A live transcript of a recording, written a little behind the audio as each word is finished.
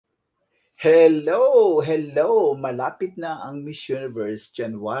Hello, hello! Malapit na ang Miss Universe,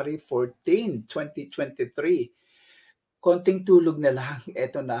 January 14, 2023. Konting tulog na lang,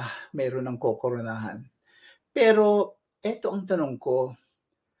 eto na, mayroon ng kokoronahan. Pero eto ang tanong ko,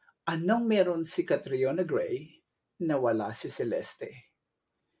 anong meron si Catriona Gray na wala si Celeste?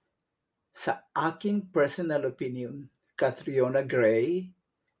 Sa aking personal opinion, Catriona Gray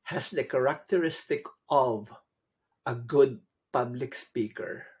has the characteristic of a good public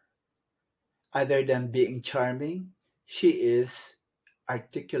speaker. Other than being charming, she is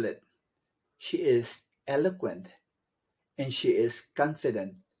articulate, she is eloquent, and she is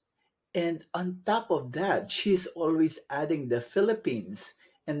confident. And on top of that, she's always adding the Philippines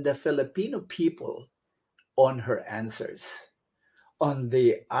and the Filipino people on her answers. On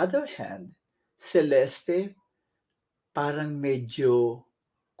the other hand, Celeste, parang medyo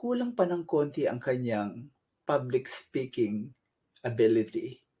kulang pa ng konti ang kanyang public speaking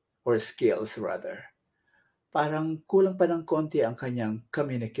ability or skills rather. Parang kulang pa ng konti ang kanyang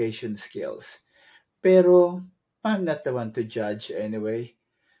communication skills. Pero I'm not the one to judge anyway.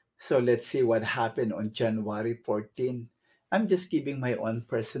 So let's see what happened on January 14. I'm just giving my own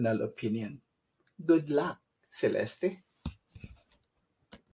personal opinion. Good luck, Celeste.